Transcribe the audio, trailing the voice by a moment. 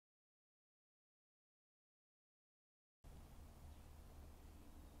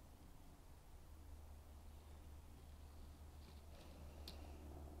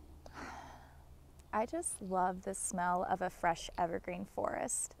I just love the smell of a fresh evergreen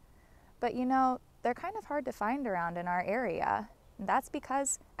forest. But you know, they're kind of hard to find around in our area. And that's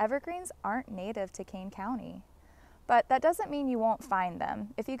because evergreens aren't native to Kane County. But that doesn't mean you won't find them.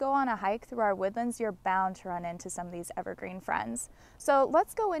 If you go on a hike through our woodlands, you're bound to run into some of these evergreen friends. So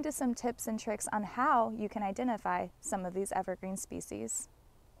let's go into some tips and tricks on how you can identify some of these evergreen species.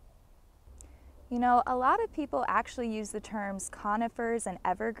 You know, a lot of people actually use the terms conifers and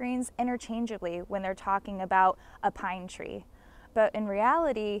evergreens interchangeably when they're talking about a pine tree. But in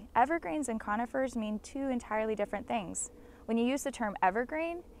reality, evergreens and conifers mean two entirely different things. When you use the term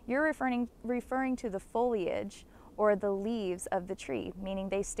evergreen, you're referring to the foliage or the leaves of the tree, meaning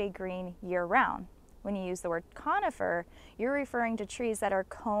they stay green year-round. When you use the word conifer, you're referring to trees that are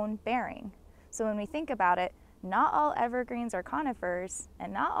cone-bearing. So when we think about it, not all evergreens are conifers,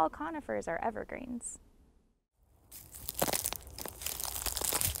 and not all conifers are evergreens.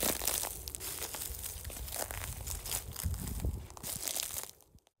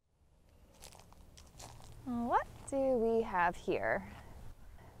 What do we have here?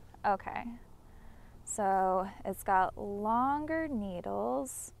 Okay. So it's got longer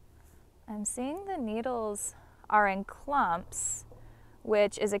needles. I'm seeing the needles are in clumps,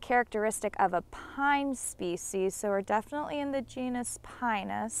 which is a characteristic of a pine species. So we're definitely in the genus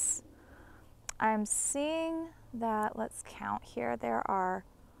Pinus. I'm seeing that, let's count here, there are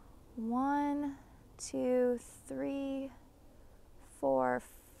 1, 2, 3, 4,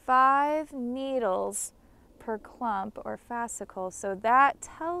 5 needles per clump or fascicle. So that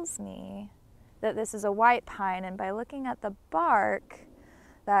tells me that this is a white pine, and by looking at the bark,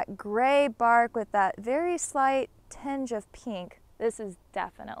 that gray bark with that very slight tinge of pink, this is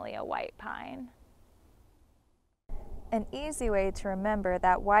definitely a white pine. An easy way to remember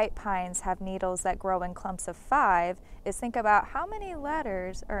that white pines have needles that grow in clumps of 5 is think about how many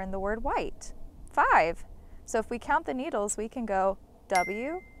letters are in the word white. 5. So if we count the needles, we can go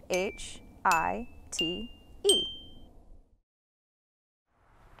W-H-I-T-E.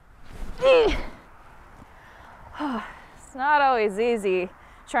 It's not always easy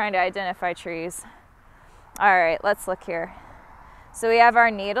trying to identify trees. All right, let's look here. So we have our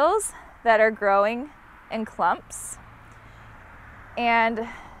needles that are growing in clumps, and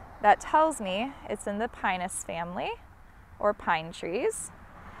that tells me it's in the Pinus family, or pine trees.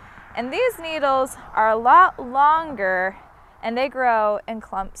 And these needles are a lot longer, and they grow in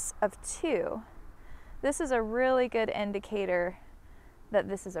clumps of 2. This is a really good indicator that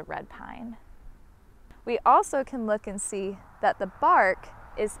this is a red pine. We also can look and see that the bark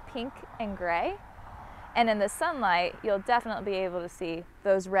is pink and gray, and in the sunlight, you'll definitely be able to see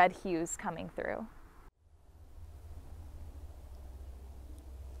those red hues coming through.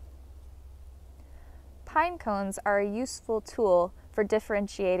 Pine cones are a useful tool for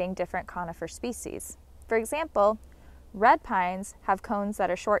differentiating different conifer species. For example, red pines have cones that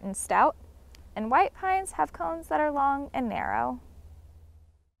are short and stout, and white pines have cones that are long and narrow.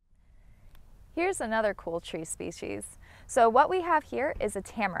 Here's another cool tree species. So what we have here is a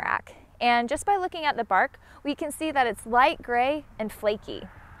tamarack, and just by looking at the bark, we can see that it's light gray and flaky.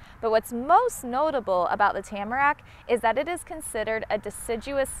 But what's most notable about the tamarack is that it is considered a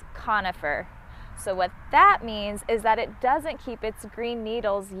deciduous conifer. So what that means is that it doesn't keep its green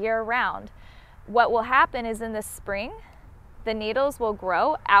needles year-round. What will happen is in the spring, the needles will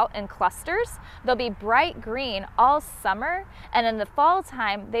grow out in clusters. They'll be bright green all summer, and in the fall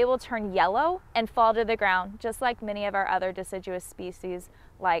time, they will turn yellow and fall to the ground, just like many of our other deciduous species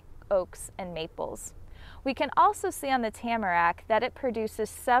like oaks and maples. We can also see on the tamarack that it produces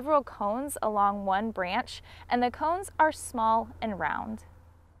several cones along one branch, and the cones are small and round.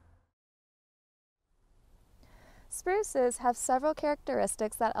 Spruces have several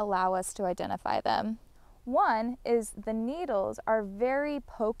characteristics that allow us to identify them. One is the needles are very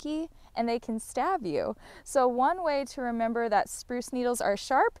pokey and they can stab you. So one way to remember that spruce needles are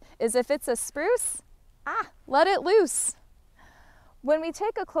sharp is if it's a spruce, let it loose. When we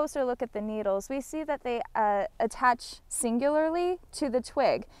take a closer look at the needles, we see that they attach singularly to the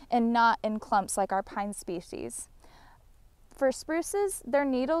twig and not in clumps like our pine species. For spruces, their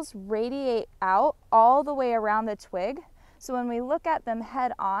needles radiate out all the way around the twig. So when we look at them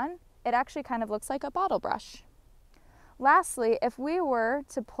head on, it actually kind of looks like a bottle brush. Lastly, if we were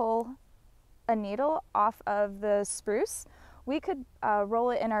to pull a needle off of the spruce, we could roll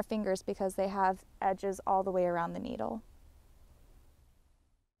it in our fingers because they have edges all the way around the needle.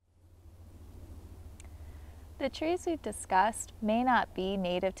 The trees we've discussed may not be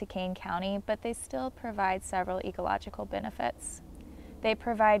native to Kane County, but they still provide several ecological benefits. They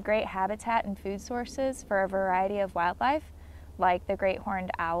provide great habitat and food sources for a variety of wildlife, like the great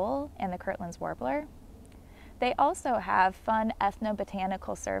horned owl and the Kirtland's warbler. They also have fun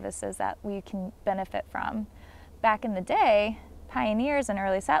ethnobotanical services that we can benefit from. Back in the day, pioneers and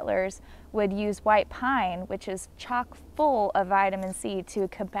early settlers would use white pine, which is chock full of vitamin C, to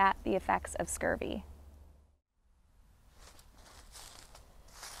combat the effects of scurvy.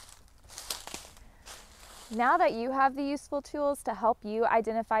 Now that you have the useful tools to help you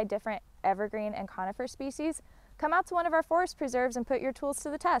identify different evergreen and conifer species, come out to one of our forest preserves and put your tools to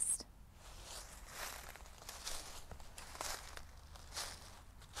the test.